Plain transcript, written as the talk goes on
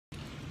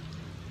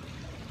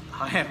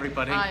Hi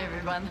everybody. Hi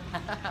everyone.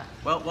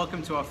 Well,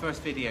 welcome to our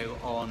first video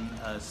on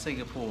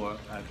Singapore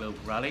Global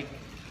Rally.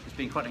 It's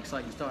been quite an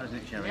exciting start, isn't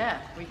it, Sherry?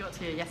 Yeah, we got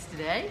here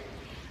yesterday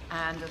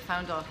and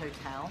found our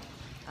hotel.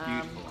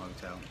 Beautiful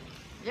hotel.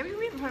 Yeah, we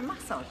went for a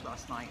massage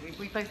last night.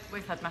 We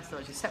both had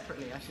massages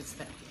separately, I should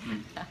say.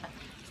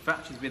 It's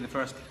actually been the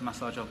first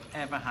massage I've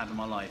ever had in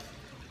my life.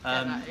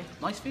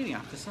 Nice feeling, I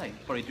have to say.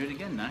 Probably do it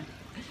again now.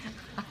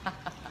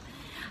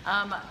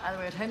 We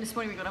were at home this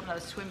morning. We got up and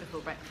had a swim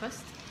before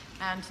breakfast.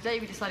 And today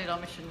we decided our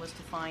mission was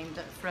to find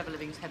Forever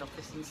Living's head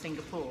office in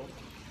Singapore.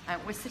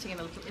 We're sitting in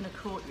a little inner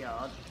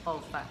courtyard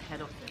of that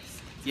head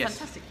office. It's a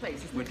fantastic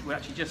place, isn't it? We're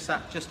actually just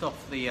sat just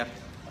off the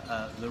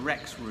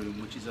Rex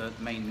room, which is a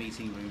main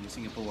meeting room in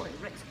Singapore. Sorry,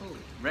 Rex Hall.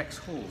 Rex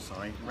Hall,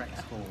 sorry,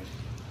 Rex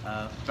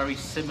Hall. Very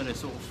similar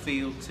sort of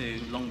feel to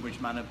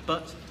Longbridge Manor,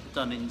 but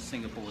done in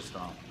Singapore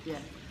style. Yeah.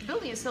 The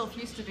building itself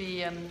used to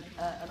be an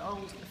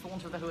old, for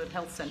want of a better word,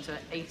 health centre,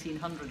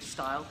 1800s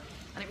style,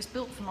 and it was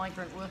built for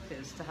migrant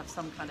workers to have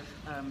some kind of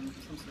some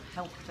sort of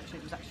health protection.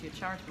 It was actually a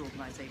charitable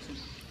organisation,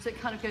 so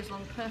it kind of goes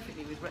along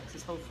perfectly with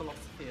Rex's whole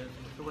philosophy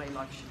of the way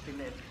life should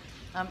be lived.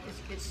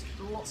 It's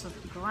lots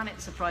of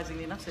granite,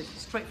 surprisingly enough, so it's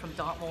straight from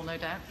Dartmoor, no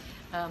doubt,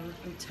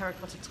 and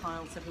terracotta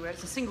tiles everywhere.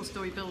 It's a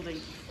single-storey building.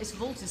 It's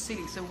vaulted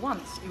ceiling, so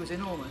once it was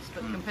enormous,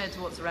 but compared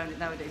to what's around it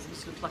nowadays, it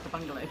just looks like a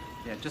bungalow.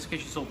 Yeah, just in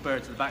case you saw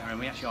birds in the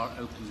background, we actually are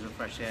open to the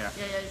fresh air.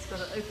 Yeah, it's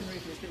got an open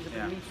roof and there's a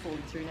bit of leaf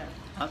falling through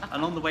now.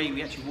 And on the way,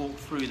 we actually walked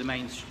through the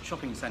main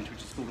shopping centre,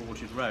 which is called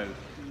Orchard Road.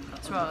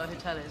 That's where our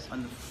hotel is.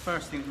 And the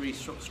first thing that really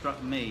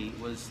struck me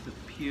was the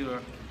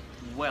pure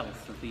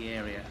wealth of the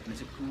area, and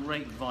there's a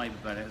great vibe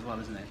about it as well,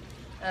 isn't it?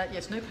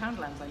 Yes, no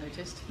Poundlands, I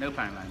noticed. No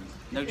Poundlands,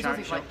 no There's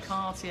charity things shops. like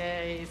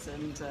Cartier's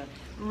and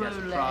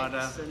Rolex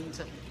Prada.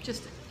 and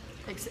just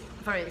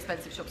very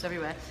expensive shops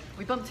everywhere.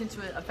 We bumped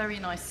into a very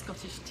nice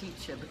Scottish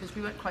teacher because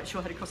we weren't quite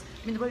sure how to cross.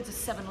 I mean, the roads are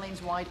 7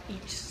 lanes wide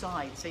each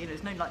side, so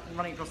there's no like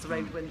running across the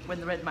road when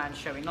the red man's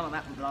showing, none of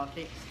that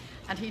malarkey.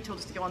 And he told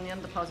us to go on the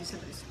underpass. He said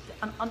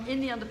that in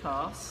the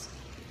underpass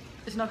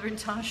there's another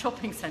entire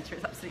shopping centre.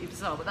 It's absolutely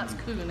bizarre, but that's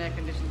cool and air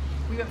conditioned.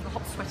 We went for the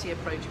hot, sweaty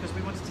approach because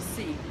we wanted to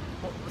see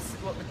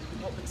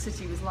what the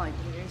city was like.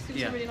 It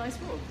was a really nice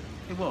walk.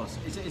 It was.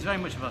 It's very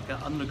much like an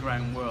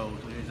underground world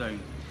of its own.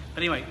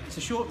 But anyway, it's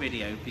a short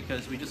video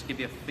because we just give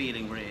you a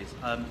feeling where it is.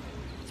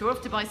 So we're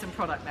off to buy some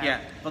product now.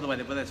 Yeah. By the way,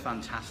 the weather's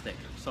fantastic.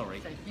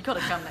 Sorry. So you've got to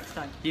come next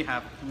time. You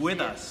have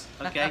with us.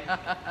 Okay.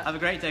 Have a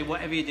great day,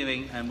 whatever you're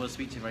doing, and we'll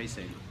speak to you very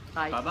soon.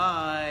 Bye. Bye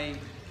bye.